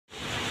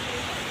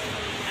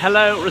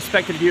Hello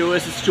respected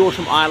viewers, it's George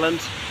from Ireland,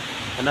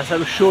 and as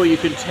I'm sure you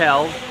can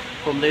tell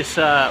from this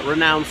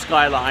renowned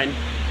skyline,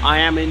 I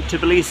am in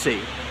Tbilisi.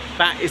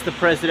 That is the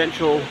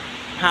presidential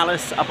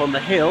palace up on the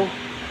hill,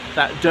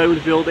 that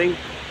domed building.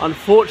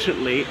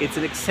 Unfortunately, it's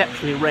an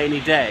exceptionally rainy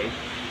day,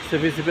 so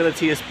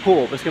visibility is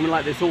poor, but it's going to be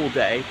like this all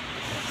day,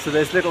 so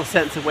there's little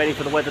sense of waiting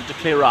for the weather to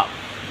clear up.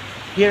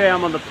 Here I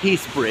am on the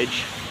Peace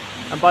Bridge,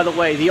 and by the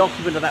way, the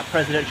occupant of that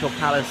presidential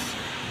palace,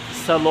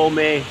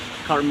 Salome,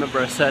 can't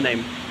remember her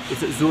surname,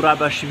 is it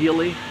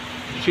Zurabashvili?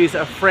 She's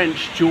a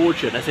French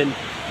Georgian, as in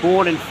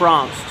born in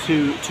France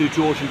to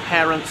Georgian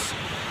parents,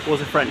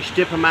 was a French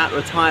diplomat,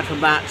 retired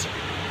from that,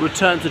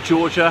 returned to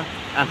Georgia,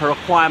 and her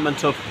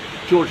requirement of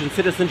Georgian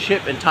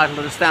citizenship entitled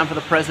her to stand for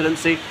the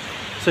presidency.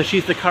 So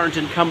she's the current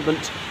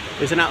incumbent,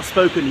 is an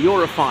outspoken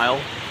Europhile,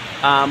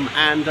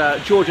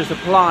 and Georgia's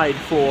applied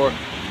for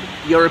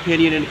European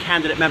Union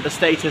candidate member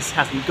status,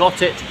 hasn't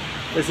got it.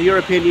 There's a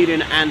European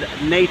Union and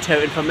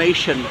NATO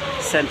information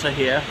center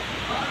here.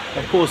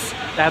 Of course,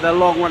 they had a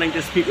long-running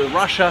dispute with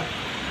Russia.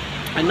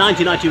 In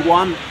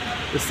 1991,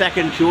 the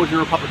second Georgian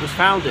Republic was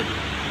founded,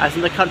 as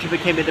in the country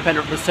became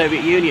independent from the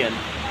Soviet Union.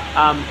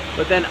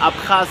 But then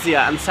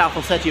Abkhazia and South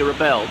Ossetia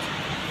rebelled,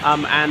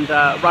 and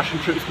Russian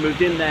troops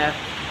moved in there.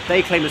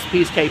 They claim as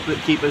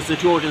peacekeepers, the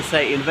Georgians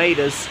say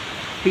invaders.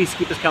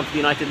 Peacekeepers come from the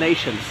United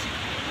Nations.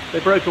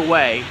 They broke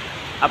away,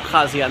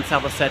 Abkhazia and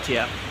South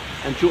Ossetia,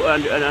 and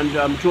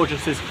Georgia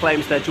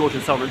claims they're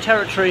Georgian sovereign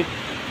territory,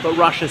 but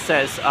Russia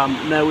says,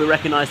 no, we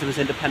recognize them as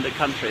independent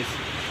countries.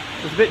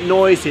 It's a bit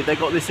noisy. They've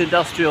got this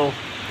industrial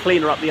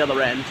cleaner up the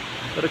other end,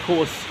 but of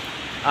course,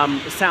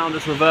 the sound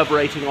is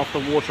reverberating off the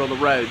water on the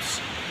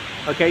roads.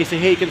 Okay, so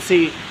here you can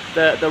see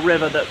the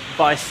river that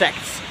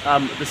bisects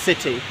the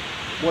city.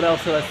 What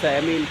else did I say?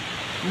 I mean,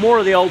 more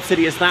of the old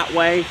city is that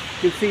way. You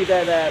can see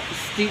there the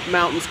steep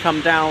mountains come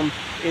down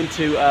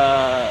into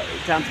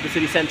down to the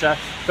city centre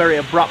very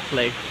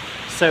abruptly.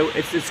 So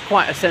it's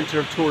quite a centre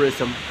of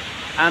tourism.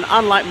 And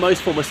unlike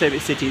most former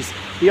Soviet cities,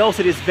 the old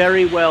city is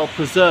very well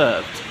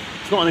preserved.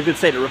 It's not in a good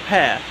state of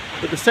repair,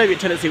 but the Soviet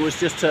tendency was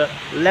just to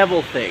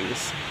level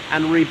things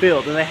and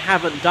rebuild, and they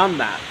haven't done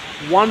that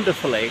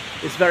wonderfully.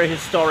 It's very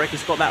historic.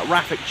 It's got that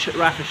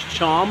raffish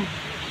charm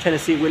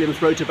Tennessee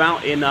Williams wrote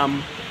about in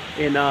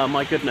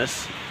my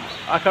goodness,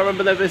 I can't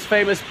remember this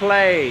famous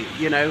play,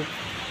 you know,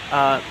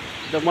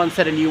 the one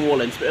set in New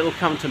Orleans, but it'll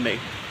come to me.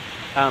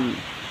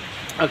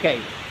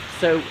 Okay,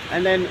 so,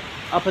 and then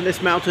up in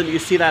this mountain you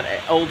see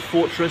that old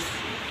fortress,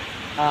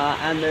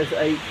 and there's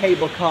a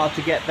cable car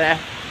to get there.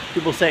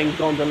 People saying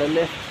gondola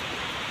lift.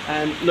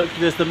 And look,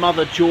 there's the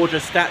Mother Georgia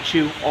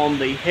statue on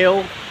the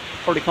hill.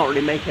 Probably can't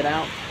really make it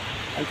out.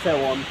 And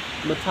so on.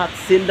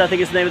 Matatsinda, I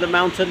think is the name of the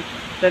mountain.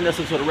 Then there's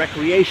some sort of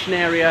recreation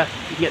area.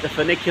 You can get the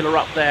funicular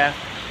up there.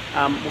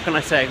 What can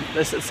I say?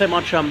 There's so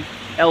much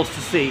else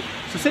to see.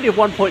 It's a city of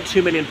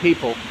 1.2 million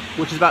people,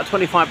 which is about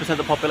 25% of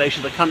the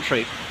population of the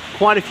country.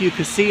 Quite a few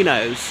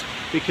casinos,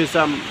 because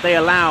they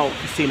allow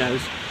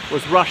casinos,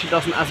 whereas Russia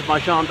doesn't,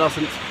 Azerbaijan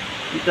doesn't,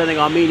 I don't think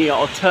Armenia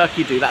or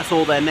Turkey do. That's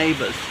all their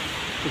neighbours.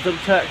 So the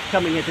Turks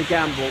coming here to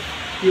gamble,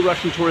 a few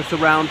Russian tourists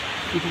around.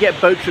 You can get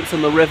boat trips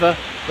on the river,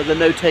 but there are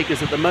no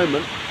takers at the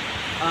moment.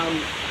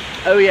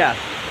 Oh yeah,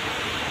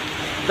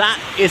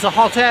 that is a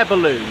hot air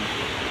balloon.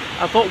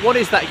 I thought, what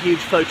is that huge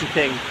floaty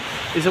thing?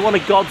 Is it one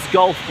of God's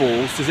golf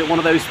balls? Is it one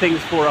of those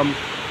things for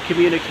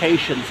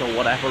communications or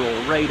whatever,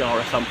 or radar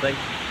or something?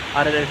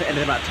 I don't know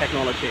anything about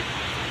technology.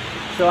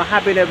 So I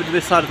have been over to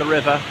this side of the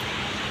river,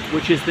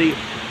 which is the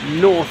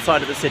north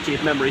side of the city,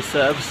 if memory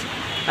serves.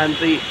 And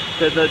the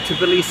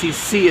Tbilisi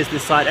Sea is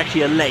this side,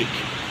 actually a lake,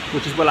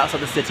 which is well outside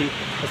the city,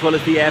 as well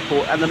as the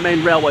airport, and the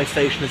main railway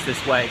station is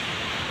this way.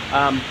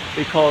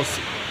 Because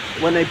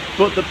when they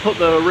put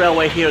the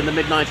railway here in the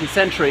mid-19th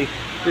century,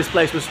 this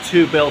place was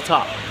too built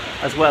up,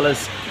 as well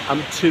as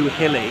too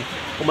hilly.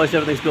 Almost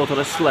everything's built on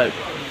a slope,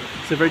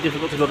 so very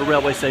difficult to build a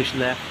railway station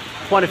there.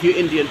 Quite a few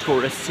Indian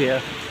tourists here,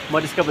 whom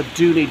I discovered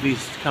do need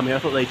visas to come here. I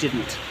thought they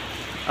didn't.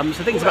 So I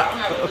think it's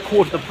about a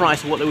quarter of the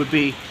price of what they would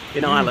be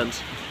in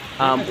Ireland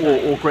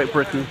or Great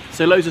Britain.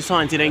 So loads of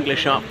signs in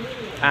English up,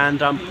 and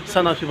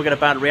sometimes people get a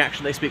bad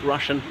reaction. They speak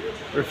Russian.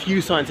 There are a few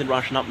signs in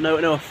Russian up,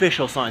 no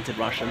official signs in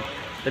Russian.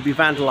 They'd be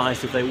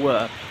vandalized if they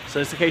were. So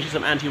there's occasionally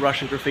some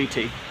anti-Russian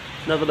graffiti.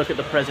 Another look at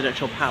the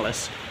presidential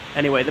palace.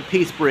 Anyway, the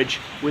Peace Bridge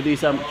with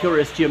these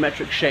curious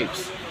geometric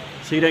shapes,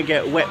 so you don't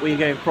get wet when you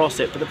go across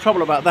it. But the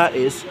trouble about that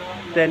is,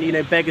 then, you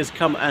know, beggars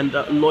come and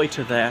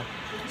loiter there.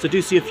 So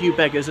do see a few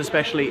beggars,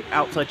 especially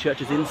outside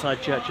churches,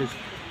 inside churches.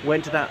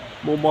 Went to that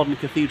more modern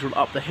cathedral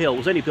up the hill. It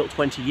was only built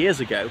 20 years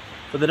ago,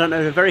 but they don't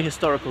know a very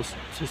historic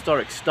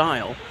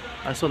style.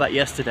 I saw that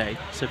yesterday,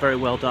 so very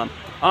well done.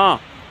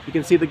 You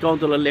can see the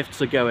gondola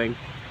lifts are going.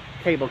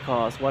 Cable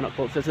cars, why not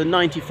call it? So it's a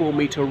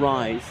 94-meter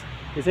rise.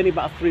 It's only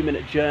about a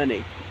 3-minute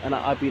journey, and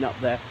I've been up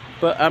there.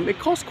 But it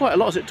costs quite a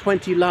lot. It's at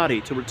 20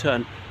 lari to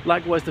return.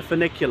 Likewise, the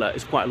funicular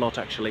is quite a lot,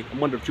 actually. I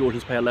wonder if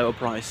Georgians pay a lower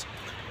price.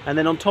 And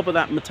then on top of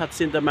that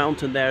Matatsinda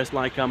mountain, there is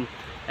like a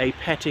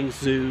petting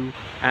zoo,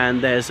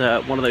 and there's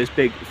one of those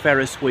big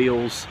Ferris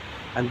wheels,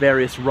 and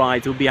various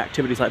rides. There will be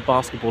activities like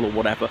basketball or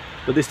whatever,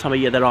 but this time of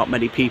year there aren't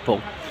many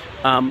people.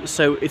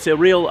 So it's a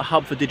real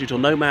hub for digital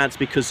nomads,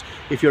 because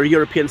if you're a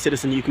European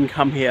citizen, you can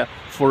come here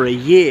for a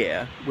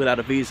year without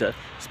a visa.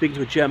 Speaking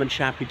to a German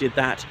chap who did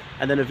that,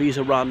 and then a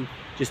visa run,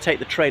 just take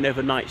the train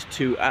overnight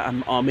to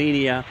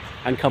Armenia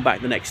and come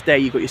back the next day.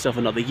 You got yourself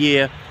another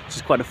year. This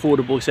is quite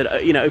affordable. He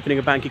said, you know, opening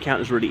a bank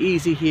account is really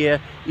easy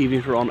here, even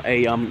if you're on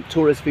a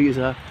tourist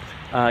visa.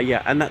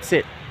 Yeah, and that's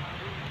it.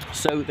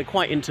 So they're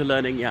quite into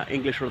learning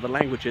English or other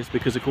languages,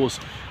 because of course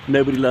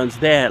nobody learns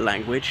their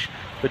language.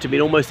 But I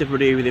mean, almost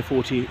everybody over the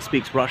 40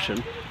 speaks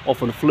Russian,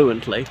 often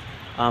fluently.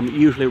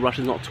 Usually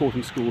Russian's not taught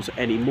in schools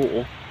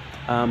anymore.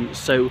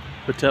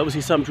 But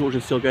obviously some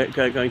Georgians still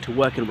going to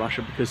work in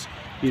Russia, because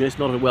you know, it's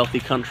not a wealthy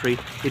country.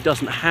 It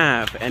doesn't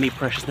have any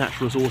precious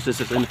natural resources,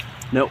 as in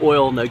no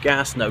oil, no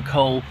gas, no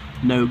coal,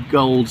 no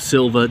gold,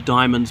 silver,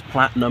 diamonds,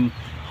 platinum,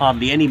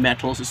 hardly any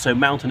metals. It's so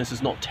mountainous,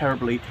 it's not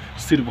terribly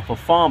suitable for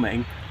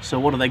farming. So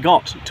what have they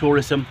got?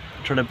 Tourism,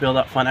 trying to build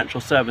up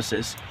financial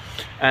services.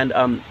 And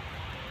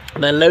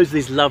there are loads of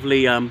these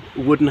lovely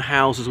wooden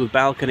houses with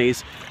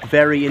balconies,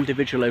 very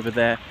individual over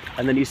there.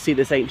 And then you see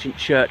this ancient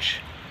church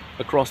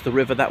across the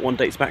river. That one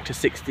dates back to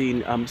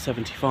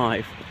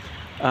 1675.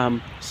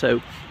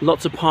 So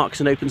lots of parks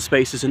and open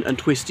spaces and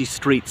twisty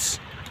streets.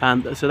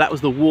 So that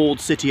was the walled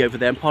city over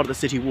there, and part of the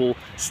city wall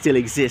still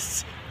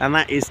exists, and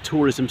that is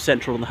tourism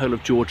central on the whole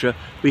of Georgia.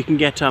 We can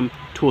get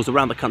tours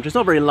around the country. It's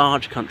not a very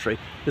large country.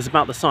 It's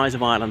about the size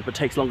of Ireland, but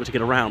takes longer to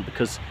get around,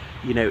 because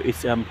you know,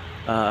 it's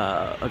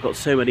I've got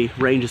so many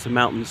ranges of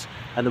mountains,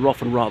 and they're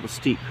often rather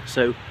steep.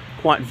 So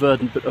quite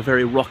verdant, but a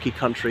very rocky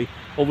country.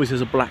 Obviously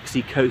there's a Black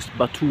Sea coast.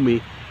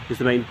 Batumi is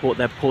the main port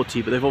there,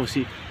 Porti, but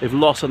they've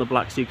lost on the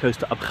Black Sea coast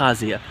to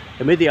Abkhazia.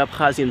 And maybe the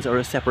Abkhazians are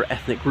a separate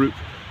ethnic group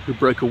who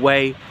broke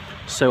away.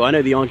 So I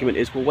know the argument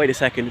is, well, wait a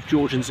second, if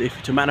Georgians,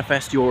 if to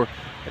manifest your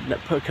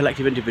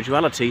collective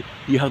individuality,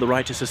 you have the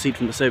right to secede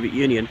from the Soviet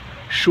Union,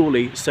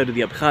 surely so do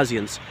the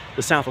Abkhazians,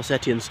 the South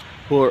Ossetians,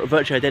 who are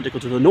virtually identical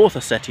to the North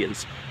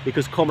Ossetians,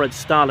 because Comrade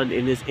Stalin,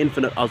 in his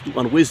infinite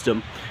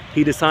unwisdom,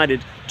 he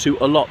decided to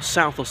allot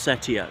South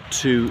Ossetia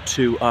to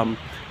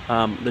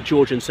the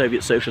Georgian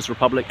Soviet Socialist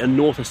Republic, and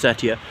North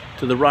Ossetia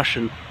to the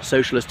Russian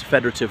Socialist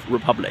Federative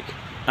Republic.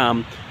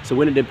 So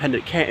when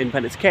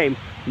independence came,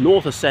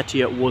 North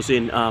Ossetia was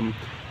in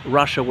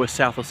Russia, where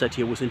South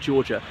Ossetia was in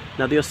Georgia.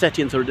 Now the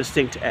Ossetians are a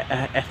distinct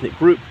ethnic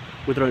group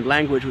with their own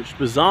language, which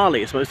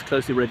bizarrely is most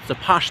closely related to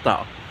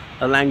Pashto,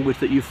 a language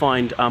that you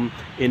find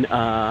in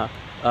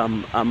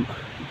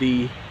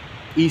the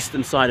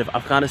eastern side of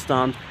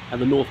Afghanistan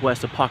and the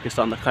northwest of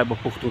Pakistan, the Khyber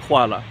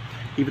Pakhtunkhwa,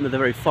 even though they're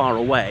very far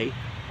away,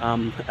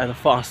 at the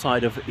far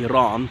side of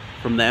Iran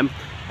from them,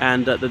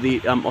 and the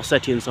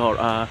Ossetians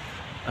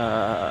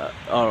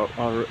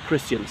are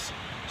Christians.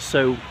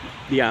 So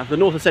yeah, the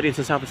North Ossetians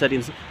and South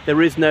Ossetians,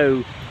 there is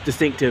no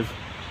distinctive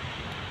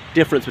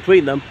difference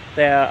between them.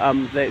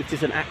 It's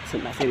just an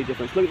accent, that's the only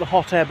difference. Look at the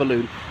hot air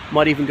balloon,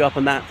 might even go up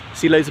on that.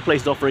 See loads of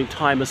places offering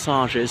Thai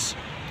massages,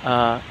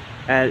 so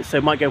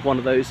might go for one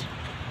of those.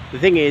 The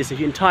thing is, if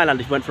you're in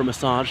Thailand, if you went for a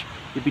massage,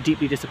 you'd be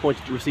deeply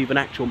disappointed to receive an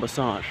actual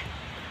massage.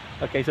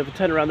 Okay, so if you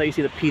turn around there, you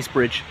see the Peace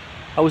Bridge.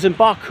 I was in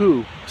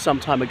Baku some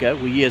time ago,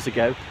 or years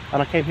ago,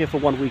 and I came here for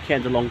one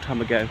weekend a long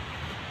time ago,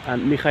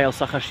 and Mikhail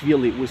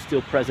Saakashvili was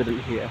still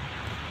president here.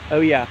 Oh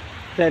yeah,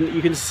 then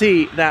you can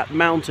see that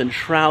mountain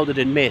shrouded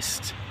in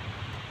mist,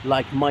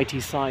 like mighty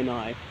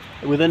Sinai.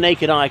 With a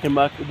naked eye I can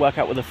work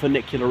out where the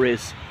funicular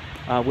is,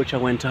 which I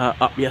went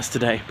up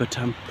yesterday, but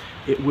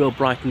it will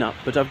brighten up.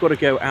 But I've got to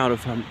go out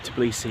of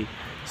Tbilisi,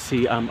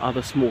 see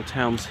other small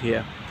towns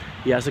here.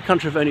 Yeah, it's a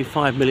country of only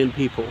 5 million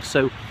people,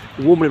 so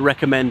warmly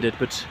recommended.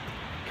 But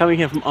coming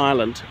here from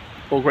Ireland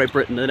or Great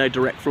Britain, there are no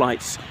direct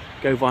flights,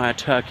 go via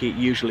Turkey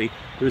usually.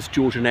 There is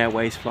Georgian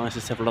Airways, flies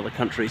to several other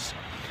countries.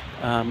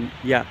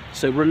 Yeah,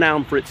 so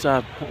renowned for its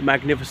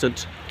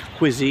magnificent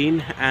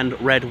cuisine and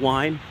red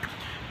wine,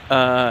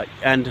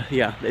 and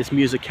yeah, its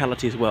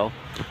musicality as well.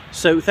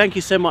 So thank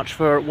you so much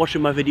for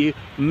watching my video.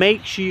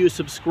 Make sure you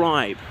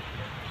subscribe,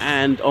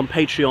 and on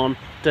Patreon,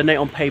 donate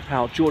on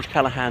PayPal,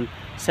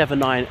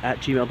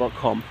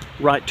 georgecallahan79@gmail.com.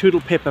 Right,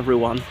 toodle pip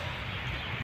everyone.